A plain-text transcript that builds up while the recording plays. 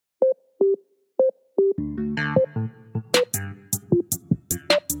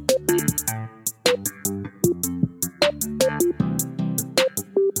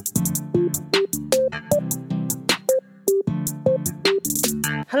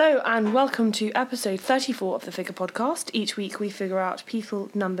Hello and welcome to episode 34 of the Figure Podcast. Each week we figure out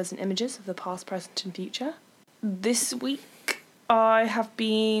people, numbers and images of the past, present and future. This week I have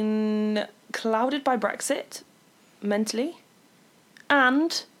been clouded by Brexit mentally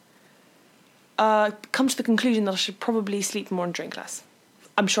and come to the conclusion that I should probably sleep more and drink less.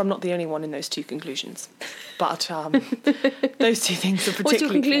 I'm sure I'm not the only one in those two conclusions, but those two things are particularly... What's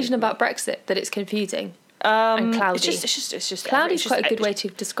your conclusion about Brexit? That it's confusing? And cloudy. It's just cloudy is quite a good way to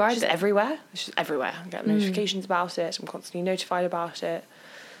describe it. Everywhere. It's just everywhere. I get notifications about it. I'm constantly notified about it.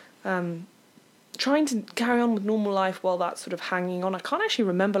 Trying to carry on with normal life while that's sort of hanging on. I can't actually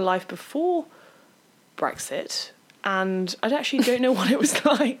remember life before Brexit, and I actually don't know what it was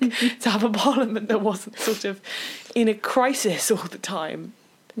like to have a parliament that wasn't sort of in a crisis all the time.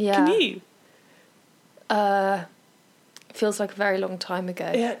 Yeah. Can you? Feels like a very long time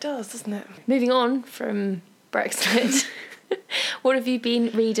ago. Yeah, it does, doesn't it? Moving on from Brexit, what have you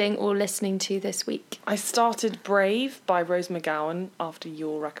been reading or listening to this week? I started Brave by Rose McGowan after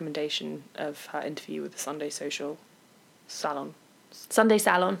your recommendation of her interview with the Sunday Salon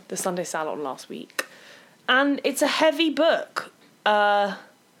last week. And it's a heavy book.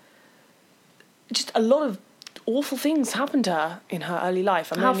 Just a lot of awful things happened to her in her early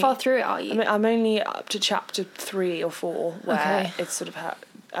life. How far through it are you? I'm only up to chapter 3 or 4, where it's sort of her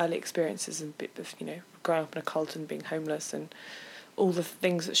early experiences and a bit of, growing up in a cult and being homeless and all the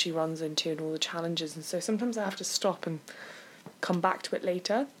things that she runs into and all the challenges. And so sometimes I have to stop and come back to it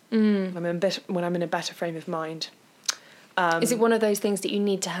later when I'm in a better frame of mind. Is it one of those things that you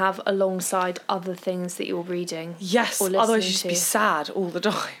need to have alongside other things that you're reading? Yes, otherwise you just be sad all the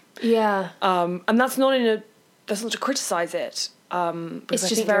time. Yeah. And that's not to criticise it. It's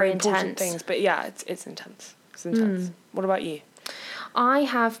just very intense. Things, but yeah, it's intense. It's intense. What about you? I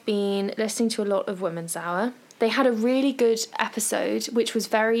have been listening to a lot of Women's Hour. They had a really good episode, which was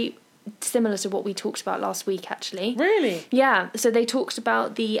very similar to what we talked about last week, actually. Really? Yeah. So they talked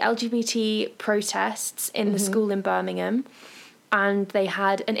about the LGBT protests in the school in Birmingham, and they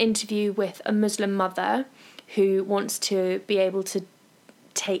had an interview with a Muslim mother who wants to be able to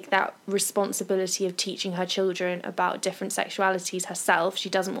take that responsibility of teaching her children about different sexualities herself. She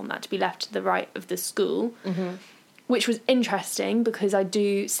doesn't want that to be left to the right of the school, which was interesting because I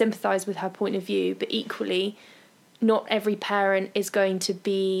do sympathise with her point of view, but equally not every parent is going to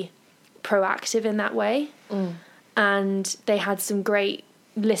be proactive in that way. And they had some great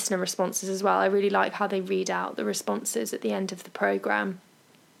listener responses as well. I really like how they read out the responses at the end of the programme,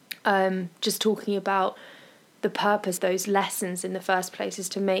 just talking about the purpose, those lessons in the first place, is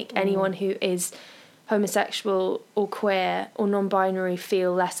to make anyone who is homosexual or queer or non-binary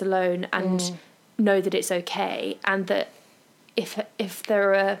feel less alone and know that it's okay, and that if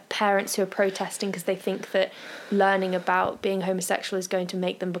there are parents who are protesting because they think that learning about being homosexual is going to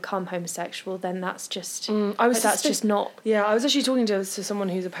make them become homosexual, then that's just just not... Yeah, I was actually talking to someone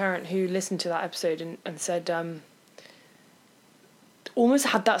who's a parent who listened to that episode and said... almost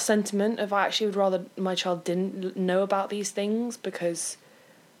had that sentiment of I actually would rather my child didn't know about these things, because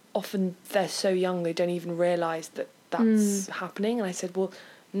often they're so young they don't even realise that that's happening. And I said, well,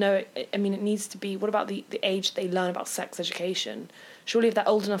 no, it needs to be... What about the age they learn about sex education? Surely if they're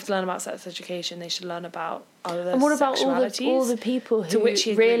old enough to learn about sex education, they should learn about other sexualities. And what about all the people who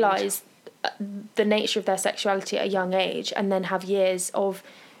realise the nature of their sexuality at a young age and then have years of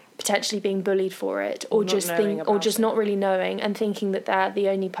potentially being bullied for it, or not really knowing and thinking that they're the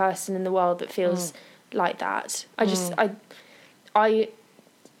only person in the world that feels like that. I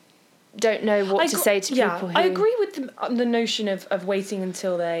don't know what to say to people who... I agree with the notion of waiting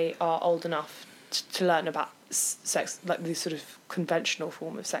until they are old enough to learn about sex, like the sort of conventional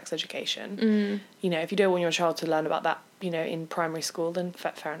form of sex education. If you don't want your child to learn about that, in primary school, then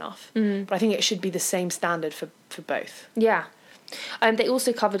fair enough. But I think it should be the same standard for both. Yeah. They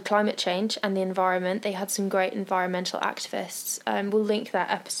also covered climate change and the environment. They had some great environmental activists. We'll link that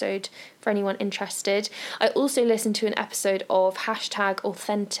episode for anyone interested. I also listened to an episode of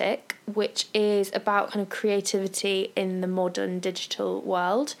 #Authentic, which is about kind of creativity in the modern digital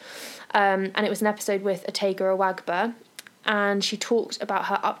world. And it was an episode with Ortega Awagba, and she talked about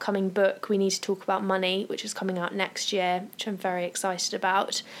her upcoming book, We Need to Talk About Money, which is coming out next year, which I'm very excited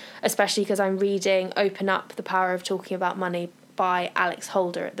about, especially because I'm reading Open Up, The Power of Talking About Money by Alex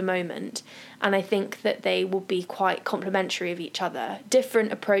Holder at the moment, and I think that they will be quite complementary of each other.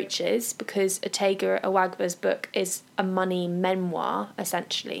 Different approaches, because Ortega Awagba's book is a money memoir,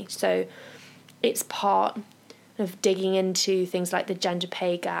 essentially, so it's part of digging into things like the gender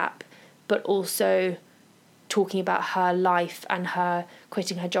pay gap, but also talking about her life and her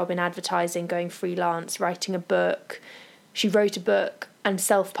quitting her job in advertising, going freelance, writing a book. She wrote a book and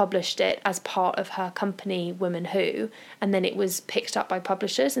self-published it as part of her company Women Who, and then it was picked up by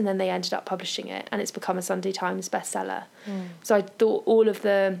publishers, and then they ended up publishing it, and it's become a Sunday Times bestseller. So I thought all of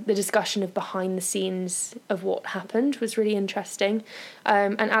the discussion of behind the scenes of what happened was really interesting.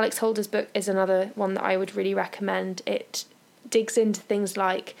 And Alex Holder's book is another one that I would really recommend. It digs into things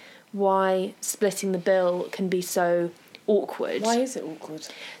like why splitting the bill can be so awkward. Why is it awkward?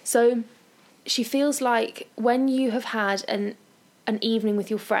 So she feels like when you have had an evening with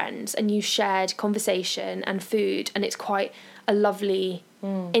your friends and you shared conversation and food, and it's quite a lovely,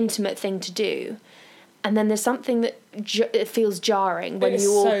 intimate thing to do, and then there's something that it feels jarring when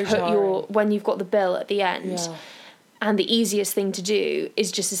you all put when you've got the bill at the end, and the easiest thing to do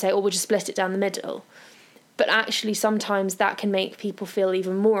is just to say, oh, we'll just split it down the middle. But actually sometimes that can make people feel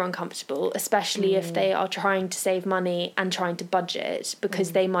even more uncomfortable, especially if they are trying to save money and trying to budget,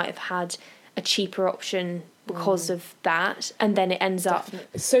 because they might have had a cheaper option because of that, and then it ends up...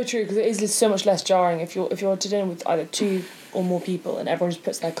 It's so true, because it is just so much less jarring if you're to dinner with either two or more people and everyone just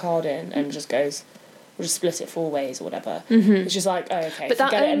puts their card in and just goes, we'll just split it 4 ways or whatever. It's just like, oh, okay, but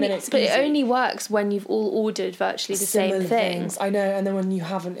forget it, and then it's easy. it only works when you've all ordered virtually the same thing. Things. I know, and then when you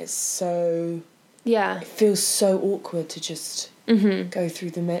haven't, it's so... Yeah. It feels so awkward to just go through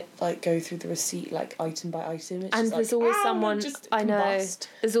the receipt like item by item. It's and there's always someone, I know, combust.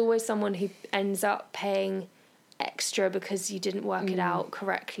 there's always someone who ends up paying extra because you didn't work it out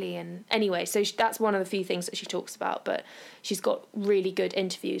correctly. And anyway, so that's one of the few things that she talks about, but she's got really good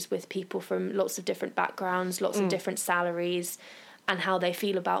interviews with people from lots of different backgrounds, lots of different salaries, and how they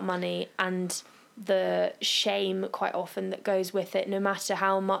feel about money, and the shame quite often that goes with it. No matter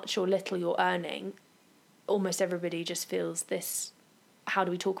how much or little you're earning, almost everybody just feels this, how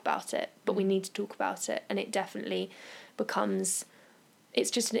do we talk about it? But we need to talk about it, and it definitely becomes,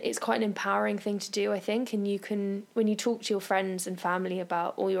 it's quite an empowering thing to do, I think. And you can, when you talk to your friends and family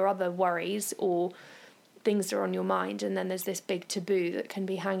about all your other worries or things that are on your mind, and then there's this big taboo that can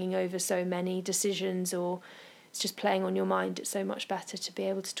be hanging over so many decisions, or it's just playing on your mind, it's so much better to be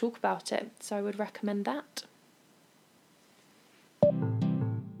able to talk about it. So I would recommend that.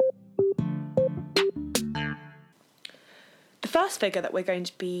 The first figure that we're going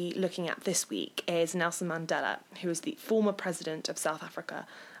to be looking at this week is Nelson Mandela, who was the former president of South Africa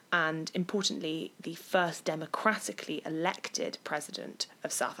and, importantly, the first democratically elected president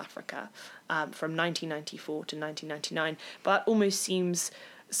of South Africa from 1994 to 1999. But that almost seems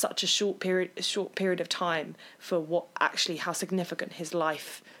such a short period of time for how significant his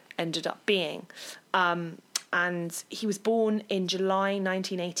life ended up being. And he was born in July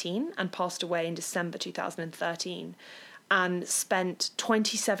 1918 and passed away in December 2013, and spent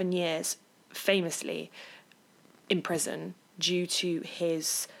 27 years famously in prison due to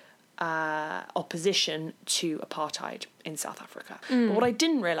his opposition to apartheid in South Africa. But what I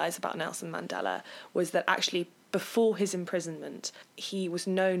didn't realise about Nelson Mandela was that actually before his imprisonment, he was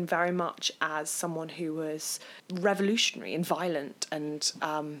known very much as someone who was revolutionary and violent and...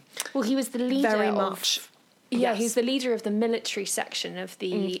 well, he was the leader very much... Yeah, Yes. he's the leader of the military section of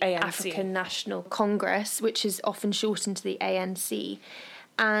the ANC. African National Congress, which is often shortened to the ANC.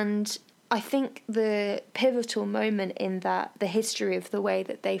 And I think the pivotal moment in that, the history of the way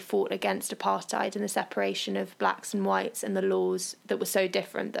that they fought against apartheid and the separation of blacks and whites and the laws that were so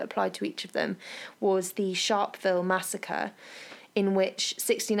different that applied to each of them, was the Sharpeville massacre, in which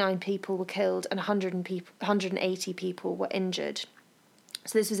 69 people were killed and 180 people were injured.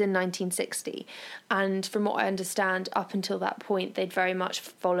 So this was in 1960, and from what I understand, up until that point, they'd very much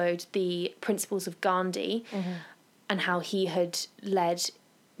followed the principles of Gandhi and how he had led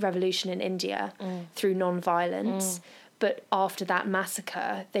revolution in India through non-violence. But after that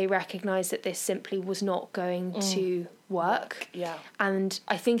massacre, they recognised that this simply was not going to work. Yeah. And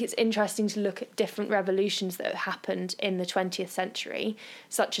I think it's interesting to look at different revolutions that happened in the 20th century,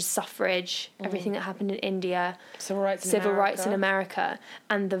 such as suffrage, everything that happened in India, Civil rights in America,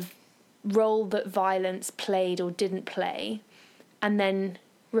 and the role that violence played or didn't play, and then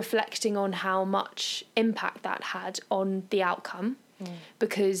reflecting on how much impact that had on the outcome.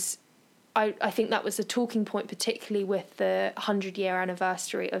 Because I think that was a talking point, particularly with the 100-year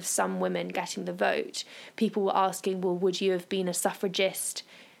anniversary of some women getting the vote. People were asking, well, would you have been a suffragist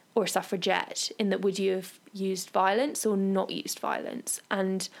or a suffragette, in that would you have used violence or not used violence?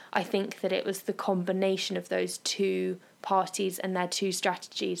 And I think that it was the combination of those two parties and their two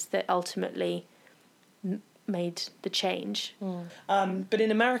strategies that ultimately made the change. But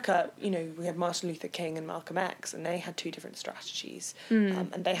in America, we had Martin Luther King and Malcolm X, and they had two different strategies.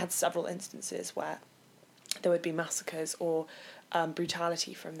 And they had several instances where there would be massacres or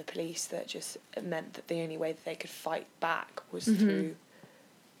brutality from the police that just meant that the only way that they could fight back was through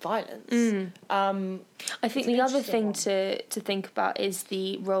violence. I think the other thing to think about is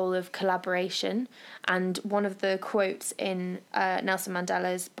the role of collaboration. And one of the quotes in Nelson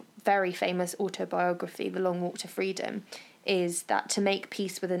Mandela's very famous autobiography, The Long Walk to Freedom, is that to make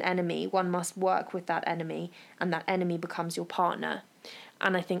peace with an enemy, one must work with that enemy, and that enemy becomes your partner.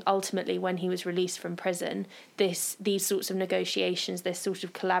 And I think ultimately when he was released from prison, these sorts of negotiations, this sort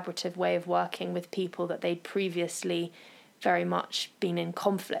of collaborative way of working with people that they'd previously very much been in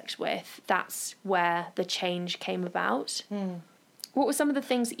conflict with, that's where the change came about. What were some of the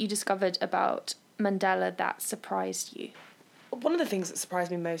things that you discovered about Mandela that surprised you? One of the things that surprised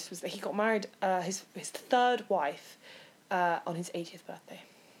me most was that he got married, his third wife, on his 80th birthday.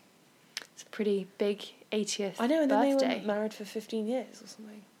 It's a pretty big 80th I know, and birthday. then they were married for 15 years or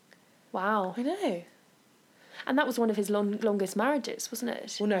something. Wow. I know. And that was one of his longest marriages, wasn't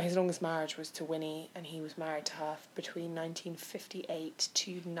it? Well, no, his longest marriage was to Winnie, and he was married to her between 1958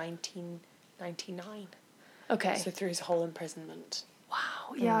 to 1999. Okay. So through his whole imprisonment.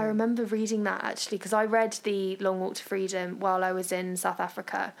 Wow. Yeah, I remember reading that, actually, because I read The Long Walk to Freedom while I was in South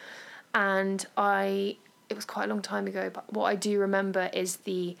Africa, and it was quite a long time ago, but what I do remember is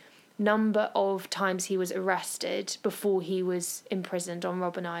the number of times he was arrested before he was imprisoned on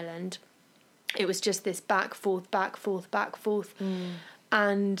Robben Island. It was just this back, forth.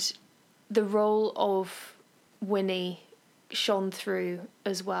 And the role of Winnie shone through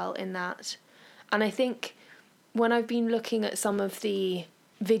as well in that. And I think when I've been looking at some of the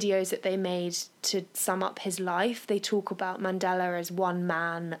videos that they made to sum up his life, they talk about Mandela as one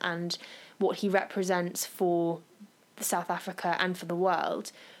man and what he represents for South Africa and for the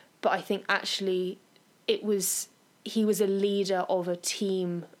world. But I think actually he was a leader of a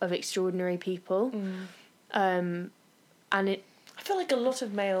team of extraordinary people. And I feel like a lot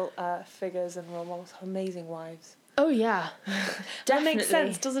of male figures and role models have amazing wives. Oh, yeah. That Definitely. makes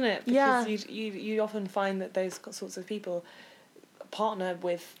sense, doesn't it? Because yeah. you often find that those sorts of people partner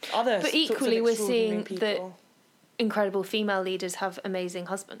with other but sorts equally of we're extraordinary seeing people. that incredible female leaders have amazing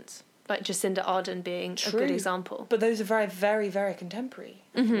husbands, like Jacinda Ardern being a good example. But those are very, very, very contemporary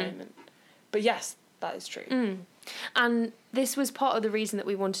at the moment. But yes, that is true. And this was part of the reason that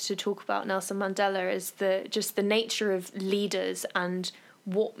we wanted to talk about Nelson Mandela, is just the nature of leaders and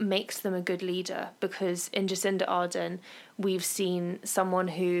what makes them a good leader. Because in Jacinda Ardern, we've seen someone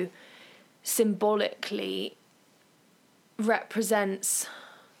who symbolically represents,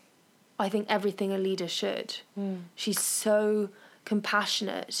 I think, everything a leader should. She's so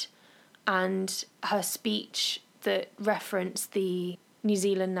compassionate, and her speech that referenced the New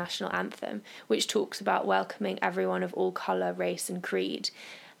Zealand national anthem, which talks about welcoming everyone of all colour, race and creed.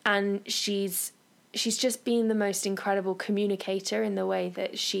 And she's just been the most incredible communicator in the way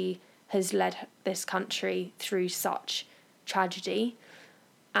that she has led this country through such tragedy.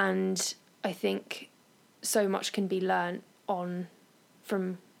 And I think so much can be learnt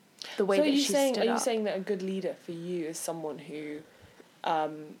from the way that she stood up. Are you saying that a good leader for you is someone who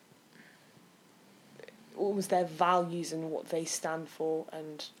what was their values and what they stand for,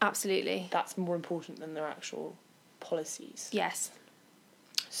 and absolutely that's more important than their actual policies? Yes.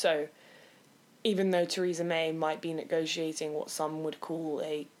 So even though Theresa May might be negotiating what some would call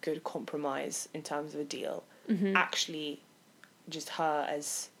a good compromise in terms of a deal, actually just her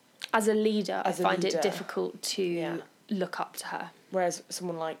as a leader, I find it difficult to look up to her. Whereas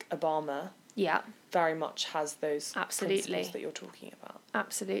someone like Obama very much has those principles that you're talking about.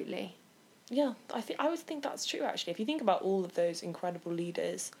 Absolutely. Yeah, I would think that's true, actually. If you think about all of those incredible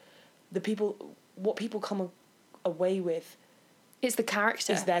leaders, what people come away with, it's the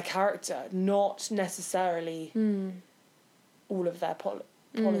character. Is their character, not necessarily all of their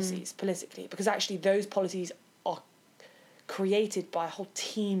policies politically, because actually those policies are created by a whole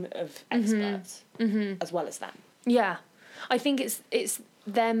team of experts as well as them. Yeah, I think it's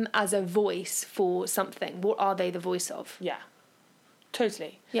them as a voice for something. What are they the voice of? Yeah,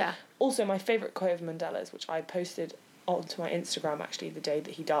 totally. Yeah. Also, my favourite quote of Mandela's, which I posted onto my Instagram actually the day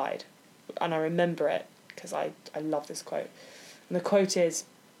that he died, and I remember it because I love this quote. And the quote is,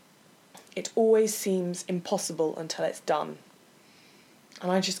 "It always seems impossible until it's done."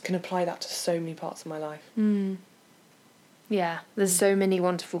 And I just can apply that to so many parts of my life. Yeah, there's so many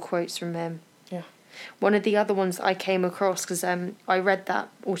wonderful quotes from him. Yeah. One of the other ones I came across, because I read that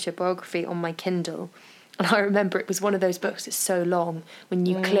autobiography on my Kindle, and I remember it was one of those books that's so long, when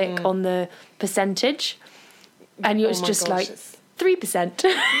you click on the percentage, and it's just gosh, like 3%.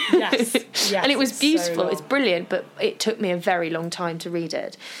 Yes. And it was beautiful. So it's brilliant, but it took me a very long time to read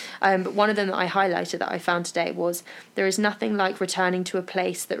it. But one of them that I highlighted that I found today was, "There is nothing like returning to a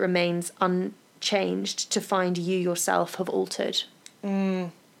place that remains unchanged to find you yourself have altered."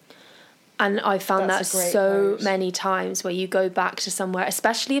 And I found That's that a great so quote. many times where you go back to somewhere,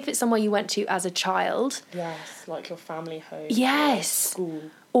 especially if it's somewhere you went to as a child. Yes, like your family home. Yes. Or school.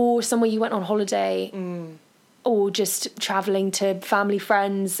 Or somewhere you went on holiday. Or just travelling to family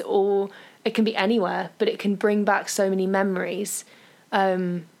friends, or it can be anywhere, but it can bring back so many memories.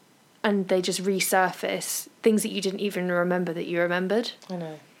 And they just resurface things that you didn't even remember that you remembered. I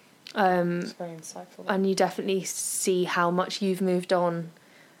know. It's very insightful. And you definitely see how much you've moved on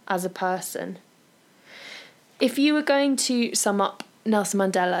as a person. If you were going to sum up Nelson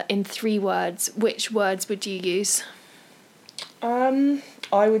Mandela in 3 words, which words would you use? I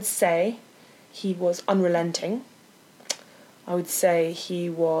would say he was unrelenting. I would say he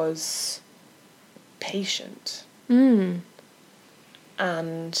was patient. And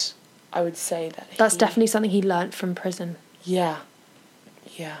I would say that That's definitely something he learnt from prison. Yeah.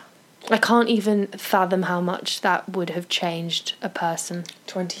 I can't even fathom how much that would have changed a person.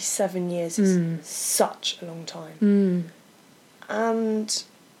 27 years is such a long time. And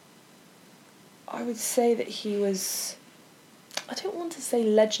I would say that he was... I don't want to say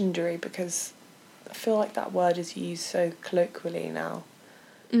legendary because I feel like that word is used so colloquially now.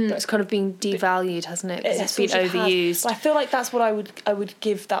 It's kind of been devalued, hasn't it? Because it's been overused. But I feel like that's what I would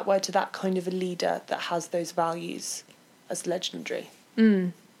give that word to that kind of a leader that has those values as legendary.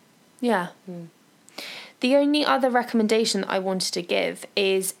 Yeah. The only other recommendation that I wanted to give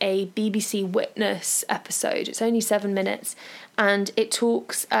is a BBC Witness episode. It's only 7 minutes, and it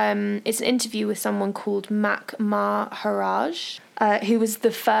talks... it's an interview with someone called Mac Maharaj, who was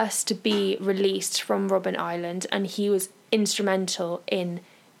the first to be released from Robben Island, and he was instrumental in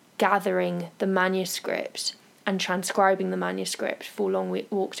gathering the manuscript and transcribing the manuscript for Long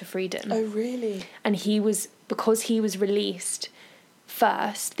Walk to Freedom. Oh, really? And because he was released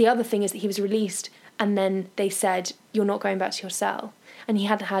first, the other thing is that he was released and then they said, you're not going back to your cell. And he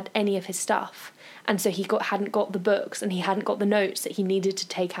hadn't had any of his stuff. And so he hadn't got the books and he hadn't got the notes that he needed to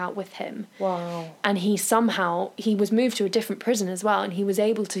take out with him. Wow. And he was moved to a different prison as well, and he was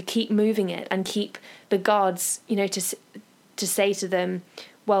able to keep moving it and keep the guards, to say to them,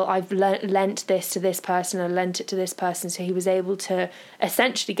 well, I've lent this to this person, I lent it to this person. So he was able to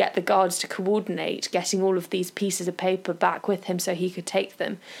essentially get the guards to coordinate getting all of these pieces of paper back with him so he could take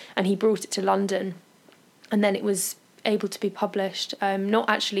them. And he brought it to London. And then it was able to be published, not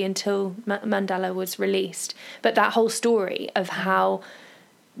actually until Mandela was released. But that whole story of how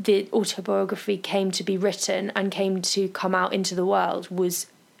the autobiography came to be written and came to come out into the world was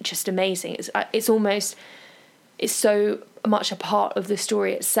just amazing. It's so much a part of the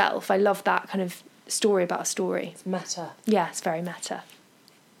story itself. I love that kind of story about a story. It's meta. Yeah, it's very meta.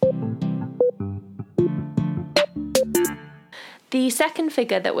 The second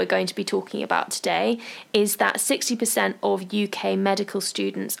figure that we're going to be talking about today is that 60% of UK medical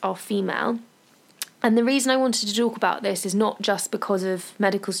students are female. And the reason I wanted to talk about this is not just because of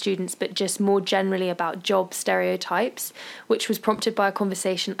medical students, but just more generally about job stereotypes, which was prompted by a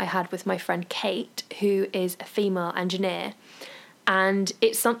conversation I had with my friend Kate, who is a female engineer. And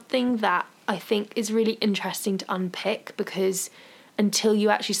it's something that I think is really interesting to unpick, because until you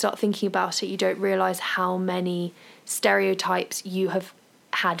actually start thinking about it, you don't realise how many stereotypes you have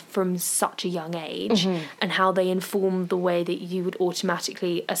had from such a young age, and how they inform the way that you would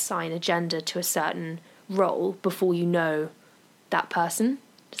automatically assign a gender to a certain role before you know that person.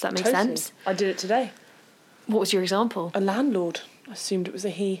 Does that make sense? I did it today. What was your example? A landlord. I assumed it was a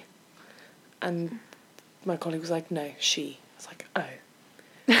he. And my colleague was like, no, she. I was like, oh.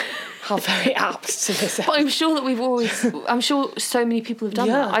 How very apt to this. But I'm sure that I'm sure so many people have done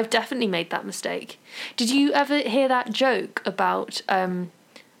that. I've definitely made that mistake. Did you ever hear that joke about,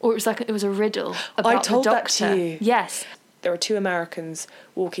 or it was a riddle about I told the that doctor? to you. Yes. There are 2 Americans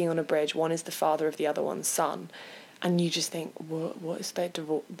walking on a bridge. One is the father of the other one's son. And you just think, what is they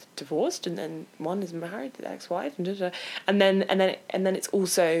divorced? And then one is married to the ex-wife. And then it's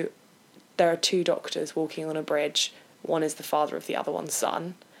also, there are 2 doctors walking on a bridge. One is the father of the other one's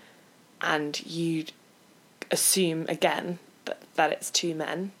son. And you assume, again, that it's 2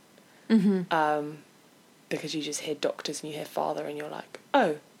 men. Because you just hear doctors and you hear father and you're like,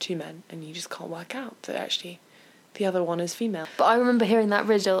 oh, 2 men. And you just can't work out that actually the other one is female. But I remember hearing that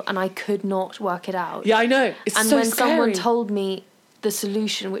riddle and I could not work it out. Yeah, I know. It's and so when scary. someone told me the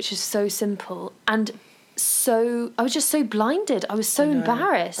solution, which is so simple, and I was just so blinded. I was so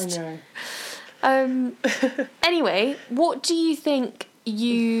embarrassed. I know. Anyway, what do you think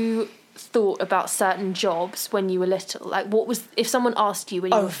you thought about certain jobs when you were little? Like, if someone asked you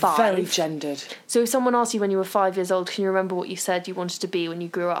when you were 5? Very gendered. So if someone asked you when you were 5 years old, can you remember what you said you wanted to be when you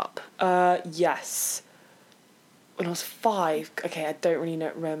grew up? Yes. when I was 5, okay, I don't really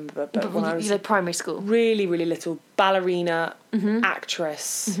remember, but when I was primary school, really, really little, ballerina,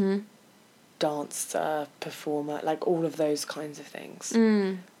 actress, dancer, performer, like all of those kinds of things.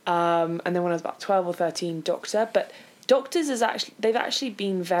 And then when I was about 12 or 13, doctor. But doctors they've actually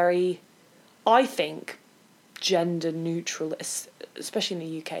been very, I think, gender neutral, especially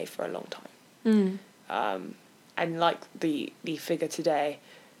in the UK, for a long time. And like the figure today,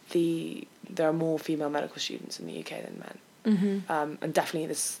 there are more female medical students in the UK than men. And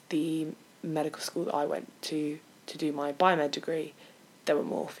definitely the medical school that I went to do my biomed degree, there were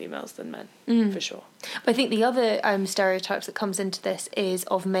more females than men, for sure. But I think the other stereotypes that comes into this is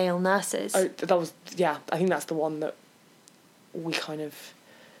of male nurses. Oh, I think that's the one that we kind of...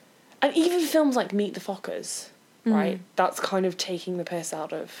 And even films like Meet the Fockers, right? That's kind of taking the piss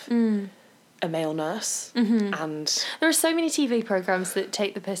out of a male nurse. And there are so many TV programmes that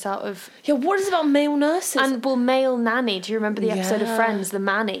take the piss out of... Yeah, what is it about male nurses? And, well, male nanny. Do you remember the episode of Friends, The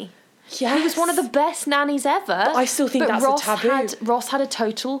Manny? Yes. He was one of the best nannies ever. But I still think that's Ross a taboo. Ross had a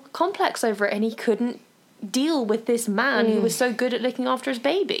total complex over it, and he couldn't deal with this man who was so good at looking after his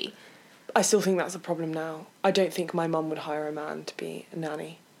baby. I still think that's a problem now. I don't think my mum would hire a man to be a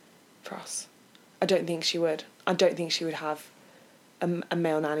nanny for us. I don't think she would. I don't think she would have a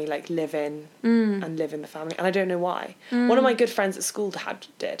male nanny, like, live in and live in the family. And I don't know why. One of my good friends at school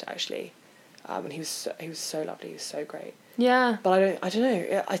did, actually. And he was so lovely. He was so great. Yeah. But I don't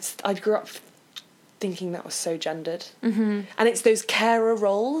know. I grew up thinking that was so gendered. And it's those carer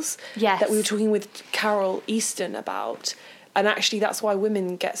roles that we were talking with Carol Easton about. And actually that's why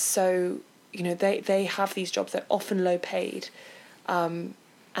women get so, they have these jobs. They're often low paid. And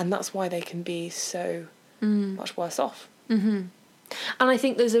that's why they can be so much worse off. And I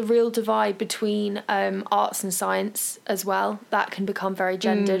think there's a real divide between arts and science as well. That can become very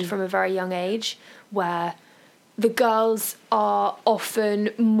gendered from a very young age, where the girls are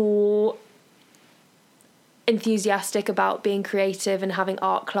often more enthusiastic about being creative and having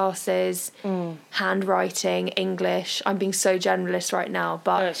art classes, handwriting, English. I'm being so generalist right now,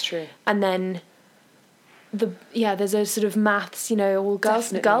 but that's true. And then there's a sort of maths,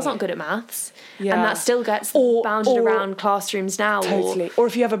 girls aren't good at maths, and that still gets bounded around classrooms now. Totally. Or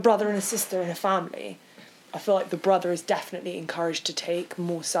if you have a brother and a sister in a family, I feel like the brother is definitely encouraged to take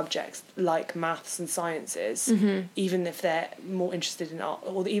more subjects like maths and sciences, even if they're more interested in art,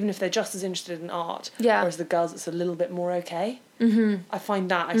 or even if they're just as interested in art. Whereas the girls, it's a little bit more okay. I find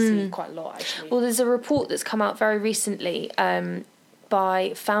that I see quite a lot, actually. Well, there's a report that's come out very recently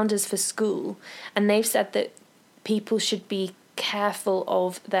by Founders for School, and they've said that people should be careful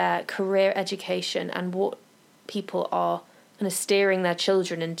of their career education and what people are kind of steering their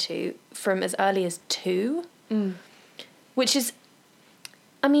children into from as early as 2, which is,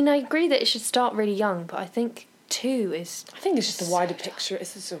 I mean, I agree that it should start really young, but I think 2 is... I think it's just a wider picture.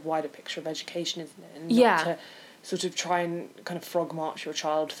 It's just a wider picture of education, isn't it? And not to sort of try and kind of frog march your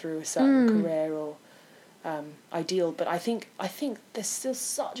child through a certain career or ideal. But I think there's still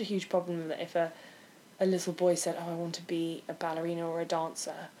such a huge problem that if a little boy said, I want to be a ballerina or a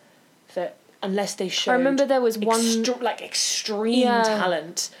dancer, that unless they showed... I remember there was one... extreme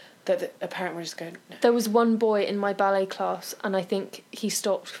talent, that a parent would just go, no. There was one boy in my ballet class, and I think he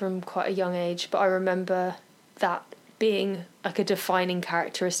stopped from quite a young age, but I remember that being like a defining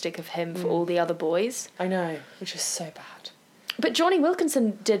characteristic of him for all the other boys. I know, which is so bad. But Johnny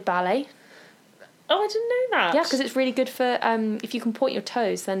Wilkinson did ballet. Oh, I didn't know that. Yeah, because it's really good for, if you can point your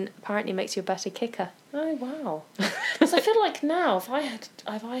toes, then apparently it makes you a better kicker. Oh, wow. Because I feel like now, if I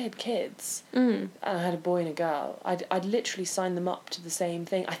had kids, and I had a boy and a girl, I'd literally sign them up to the same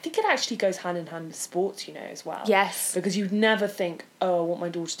thing. I think it actually goes hand in hand with sports, as well. Yes. Because you'd never think, I want my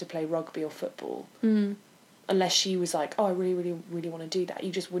daughter to play rugby or football. Unless she was like, I really, really, really want to do that.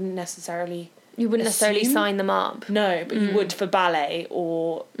 You just wouldn't necessarily... You wouldn't necessarily sign them up. No, but you would for ballet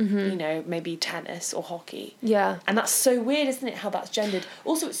or, maybe tennis or hockey. Yeah. And that's so weird, isn't it, how that's gendered.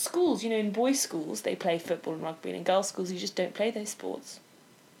 Also at schools, in boys' schools, they play football and rugby, and in girls' schools, you just don't play those sports.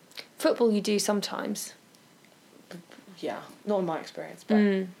 Football you do sometimes. Yeah, not in my experience, but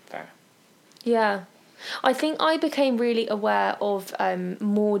fair. Yeah. I think I became really aware of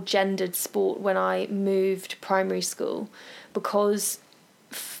more gendered sport when I moved primary school, because...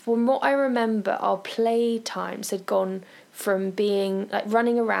 From what I remember, our play times had gone from being like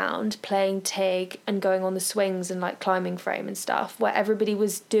running around, playing TIG and going on the swings and like climbing frame and stuff, where everybody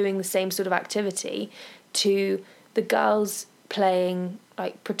was doing the same sort of activity, to the girls playing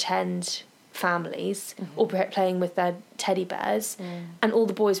like pretend families or playing with their teddy bears, and all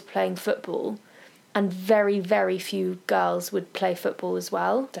the boys were playing football. and very, very few girls would play football as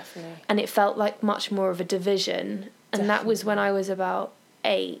well. Definitely. And it felt like much more of a division. And that was when I was about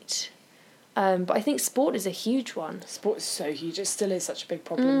 8. But I think sport is a huge one. Sport is so huge. It still is such a big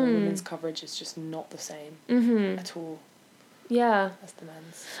problem. And women's coverage is just not the same at all. Yeah. As the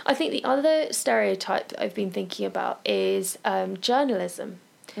men's. I think the other stereotype that I've been thinking about is journalism.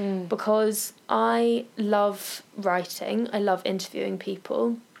 Because I love writing. I love interviewing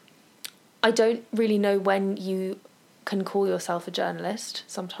people. I don't really know when you can call yourself a journalist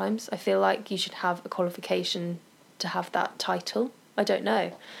sometimes. I feel like you should have a qualification to have that title. I don't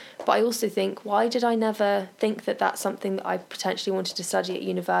know. But I also think, why did I never think that that's something that I potentially wanted to study at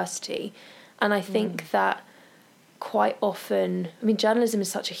university? And I think that quite often, I mean, journalism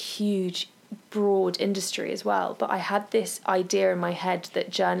is such a huge, broad industry as well, but I had this idea in my head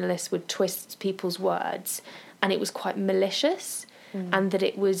that journalists would twist people's words and it was quite malicious and that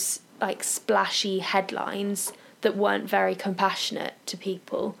it was like splashy headlines that weren't very compassionate to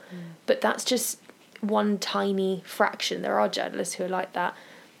people. But that's just one tiny fraction. There are journalists who are like that.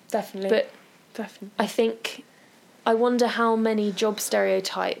 Definitely. But definitely. I wonder how many job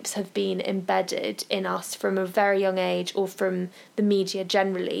stereotypes have been embedded in us from a very young age or from the media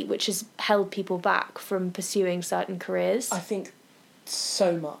generally, which has held people back from pursuing certain careers. I think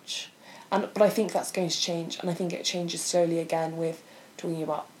so much. But I think that's going to change, and I think it changes slowly again with talking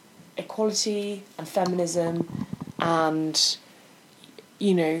about equality and feminism and,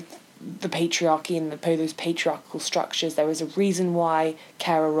 you know, the patriarchy and those patriarchal structures. There was a reason why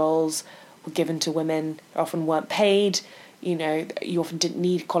carer roles were given to women, often weren't paid, you know, you often didn't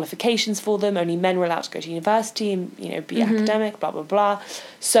need qualifications for them, only men were allowed to go to university and, you know, be academic, blah, blah, blah.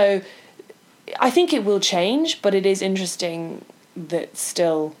 So I think it will change, but it is interesting that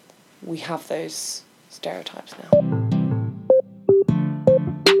still we have those stereotypes now.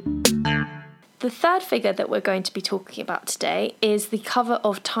 The third figure that we're going to be talking about today is the cover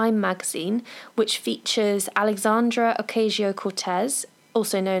of Time magazine, which features Alexandria Ocasio-Cortez,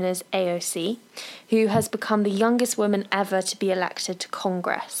 also known as AOC, who has become the youngest woman ever to be elected to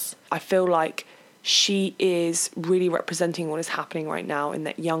Congress. I feel like she is really representing what is happening right now, in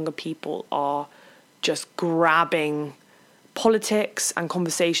that younger people are just grabbing politics and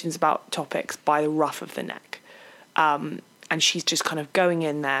conversations about topics by the ruff of the neck. And she's just kind of going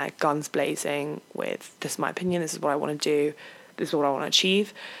in there, guns blazing, with, this is my opinion, this is what I want to do, this is what I want to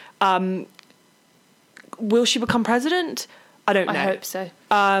achieve. Will she become president? I don't know. I hope so.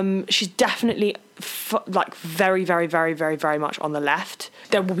 She's definitely very, very, very, very, very much on the left.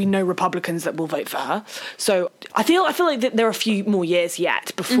 There will be no Republicans that will vote for her. So I feel like that there are a few more years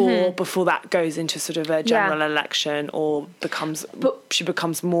yet before that goes into sort of a general election or she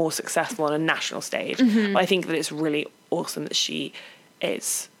becomes more successful on a national stage. But I think that it's really awesome that she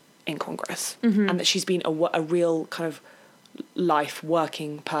is in Congress and that she's been a real kind of life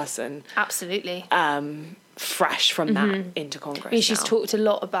working person. Absolutely. Fresh from that into Congress. I mean, she's talked a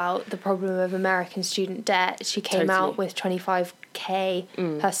lot about the problem of American student debt. She came out with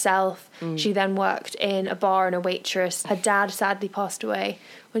 25k herself. She then worked in a bar and a waitress. Her dad sadly passed away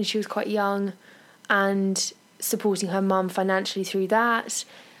when she was quite young, and supporting her mum financially through that.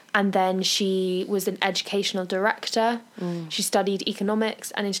 And then she was an educational director. She studied economics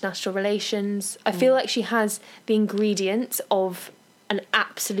and international relations. I feel like she has the ingredients of an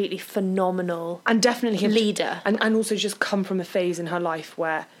absolutely phenomenal and definitely leader. And also just come from a phase in her life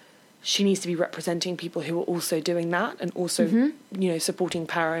where she needs to be representing people who are also doing that and also, you know, supporting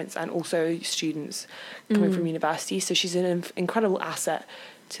parents and also students coming from university. So she's an incredible asset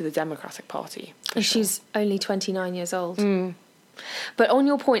to the Democratic Party. And she's only 29 years old. But on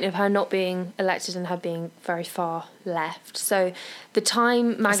your point of her not being elected and her being very far left, so the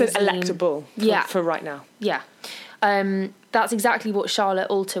Time magazine... So electable for right now. Yeah. That's exactly what Charlotte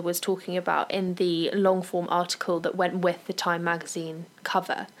Alter was talking about in the long-form article that went with the Time magazine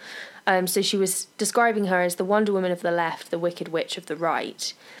cover. So she was describing her as the Wonder Woman of the left, the Wicked Witch of the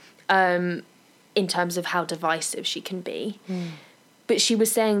right, in terms of how divisive she can be. But she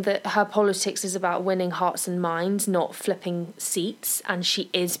was saying that her politics is about winning hearts and minds, not flipping seats, and she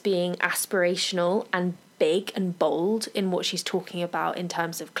is being aspirational and big and bold in what she's talking about in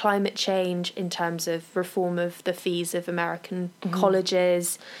terms of climate change, in terms of reform of the fees of American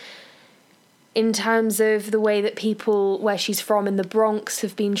colleges, in terms of the way that people where she's from in the Bronx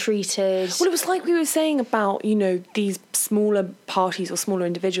have been treated. Well, it was like we were saying about, you know, these smaller parties or smaller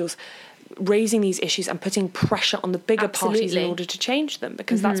individuals raising these issues and putting pressure on the bigger parties in order to change them,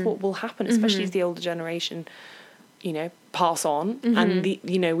 because that's what will happen, especially as the older generation, you know, pass on, and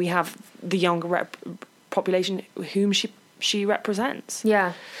we have the younger population whom she she represents.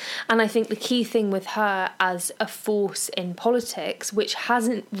 Yeah. And I think the key thing with her as a force in politics, which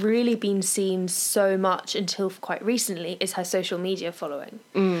hasn't really been seen so much until quite recently, is her social media following.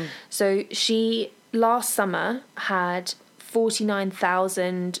 So she, last summer, had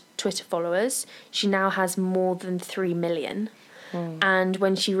 49,000 Twitter followers. She now has more than 3 million. And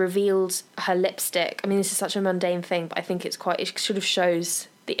when she revealed her lipstick, I mean, this is such a mundane thing, but I think it sort of shows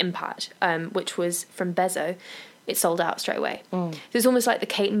the impact, which was from Bezos. It sold out straight away. So it's almost like the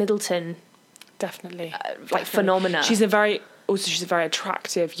Kate Middleton, definitely, phenomena. She's a very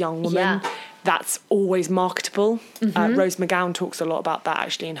attractive young woman. Yeah. That's always marketable. Rose McGowan talks a lot about that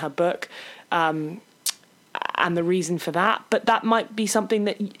actually in her book, and the reason for that. But that might be something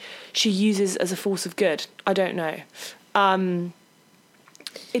that she uses as a force of good. I don't know.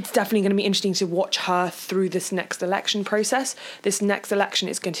 It's definitely going to be interesting to watch her through this next election process. This next election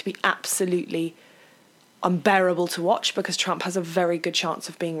is going to be absolutely unbearable to watch because Trump has a very good chance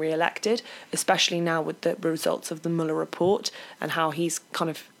of being re-elected, especially now with the results of the Mueller report and how he's kind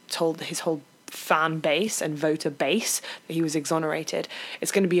of told his whole fan base and voter base that he was exonerated.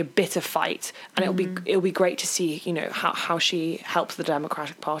 It's going to be a bitter fight, and it'll be great to see, you know, how she helps the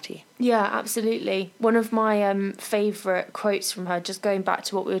Democratic Party. Yeah, absolutely. One of my favourite quotes from her, just going back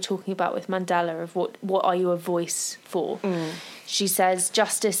to what we were talking about with Mandela, of what are you a voice for? She says,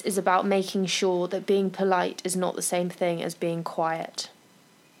 justice is about making sure that being polite is not the same thing as being quiet.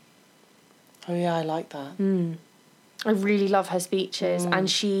 Oh yeah, I like that. I really love her speeches, and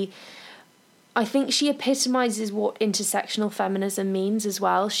I think she epitomises what intersectional feminism means as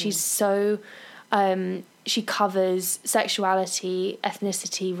well. She's so... she covers sexuality,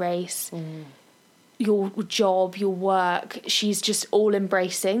 ethnicity, race, your job, your work. She's just all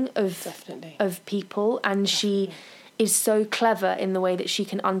embracing of people, and she is so clever in the way that she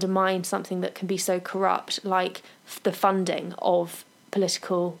can undermine something that can be so corrupt, like the funding of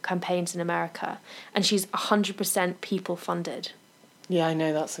political campaigns in America. And she's 100% people funded. Yeah, I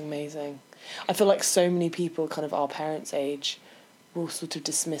know, that's amazing. I feel like so many people kind of our parents' age will sort of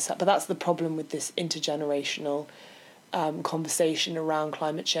dismiss that, but that's the problem with this intergenerational conversation around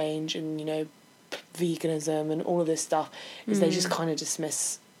climate change and, you know, veganism and all of this stuff, is they just kind of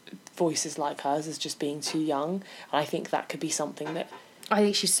dismiss voices like hers as just being too young. And I think that could be something that I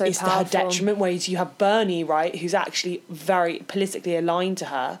think she's so is powerful. to her detriment, where you have Bernie, right, who's actually very politically aligned to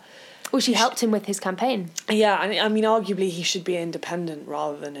her. Well, she helped him with his campaign. Yeah, I mean, arguably he should be independent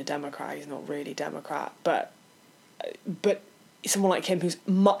rather than a Democrat. He's not really Democrat, but someone like him who's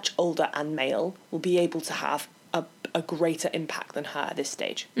much older and male will be able to have a greater impact than her at this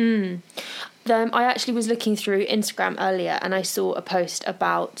stage. I actually was looking through Instagram earlier and I saw a post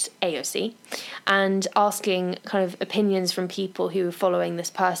about AOC and asking kind of opinions from people who were following this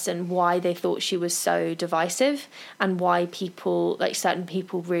person, why they thought she was so divisive and why people, like certain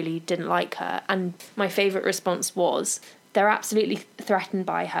people, really didn't like her. And my favourite response was, they're absolutely threatened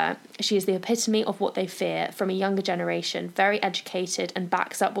by her. She is the epitome of what they fear from a younger generation, very educated and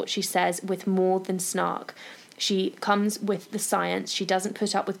backs up what she says with more than snark. She comes with the science. She doesn't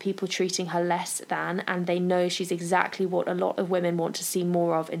put up with people treating her less than, and they know she's exactly what a lot of women want to see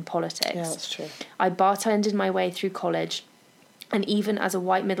more of in politics. Yeah, that's true. I bartended my way through college, and even as a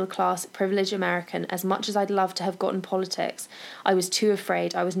white middle-class, privileged American, as much as I'd love to have gotten politics, I was too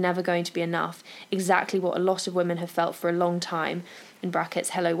afraid I was never going to be enough, exactly what a lot of women have felt for a long time, in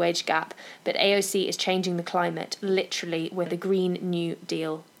brackets, hello wage gap, but AOC is changing the climate, literally, with the Green New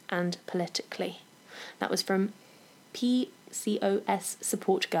Deal, and politically. That was from PCOS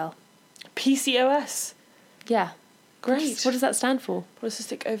Support Girl. PCOS? Yeah. Great. What does that stand for?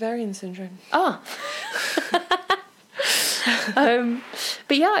 Polycystic ovarian syndrome. Oh.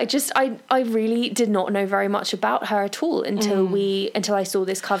 But yeah, I really did not know very much about her at all until I saw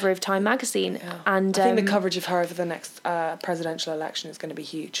this cover of Time magazine. Yeah. And I think the coverage of her over the next presidential election is going to be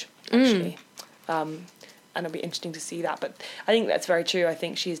huge, actually. And it'll be interesting to see that. But I think that's very true. I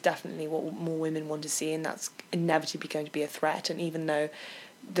think she is definitely what more women want to see, and that's inevitably going to be a threat. And even though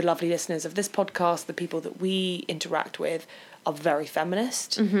the lovely listeners of this podcast, the people that we interact with, are very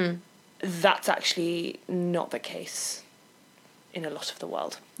feminist, that's actually not the case in a lot of the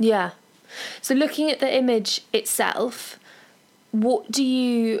world. Yeah. So looking at the image itself, what do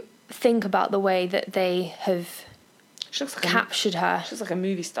you think about the way that they have captured her? She looks like a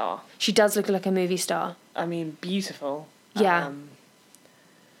movie star. She does look like a movie star. I mean, beautiful. Yeah.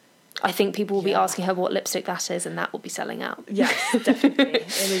 I think people will be asking her what lipstick that is, and that will be selling out. Yes, definitely.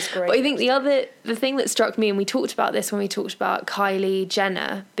 It is great. But I think the thing that struck me, and we talked about this when we talked about Kylie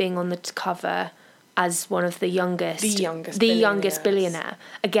Jenner being on the cover as one of the youngest billionaire,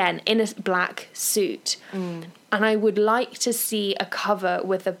 again in a black suit. And I would like to see a cover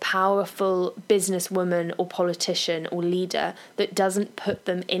with a powerful businesswoman or politician or leader that doesn't put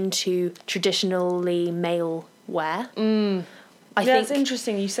them into traditionally male wear. I think it's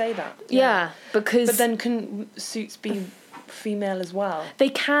interesting you say that. Yeah, because... But then can suits be female as well? They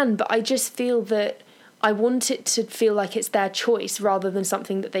can, but I just feel that I want it to feel like it's their choice rather than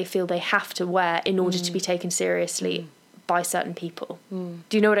something that they feel they have to wear in order to be taken seriously by certain people. Do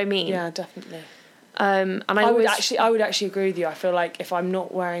you know what I mean? Yeah, definitely. And I would actually agree with you. I feel like if I'm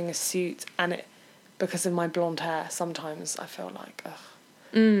not wearing a suit and it because of my blonde hair, sometimes I feel like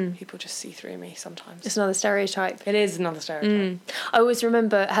people just see through me sometimes. It's another stereotype. It is another stereotype. I always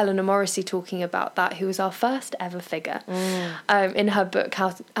remember Helena Morrissey talking about that, who was our first ever figure, in her book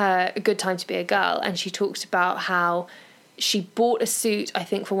A Good Time to Be a Girl, and she talked about how she bought a suit, I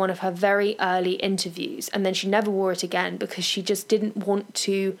think, for one of her very early interviews, and then she never wore it again because she just didn't want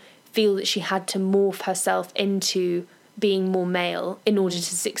to feel that she had to morph herself into being more male in order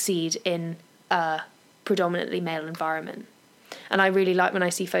to succeed in a predominantly male environment. And I really like when I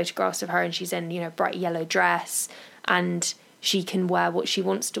see photographs of her and she's in, bright yellow dress and she can wear what she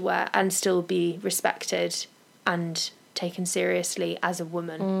wants to wear and still be respected and taken seriously as a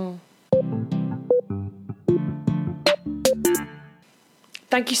woman.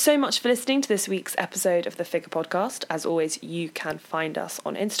 Thank you so much for listening to this week's episode of the Figure Podcast. As always, you can find us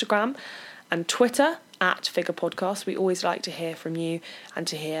on Instagram and Twitter @Figure Podcast. We always like to hear from you and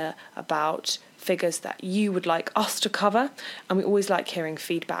to hear about figures that you would like us to cover. And we always like hearing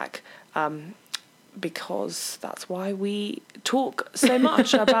feedback because that's why we talk so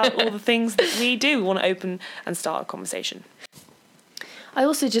much about all the things that we do. We want to open and start a conversation. I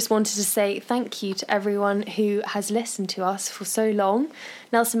also just wanted to say thank you to everyone who has listened to us for so long.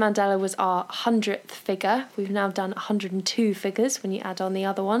 Nelson Mandela was our 100th figure. We've now done 102 figures when you add on the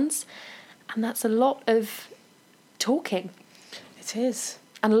other ones. And that's a lot of talking. It is.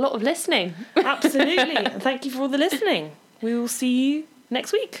 And a lot of listening. Absolutely. And thank you for all the listening. We will see you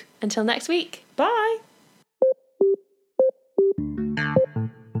next week. Until next week. Bye.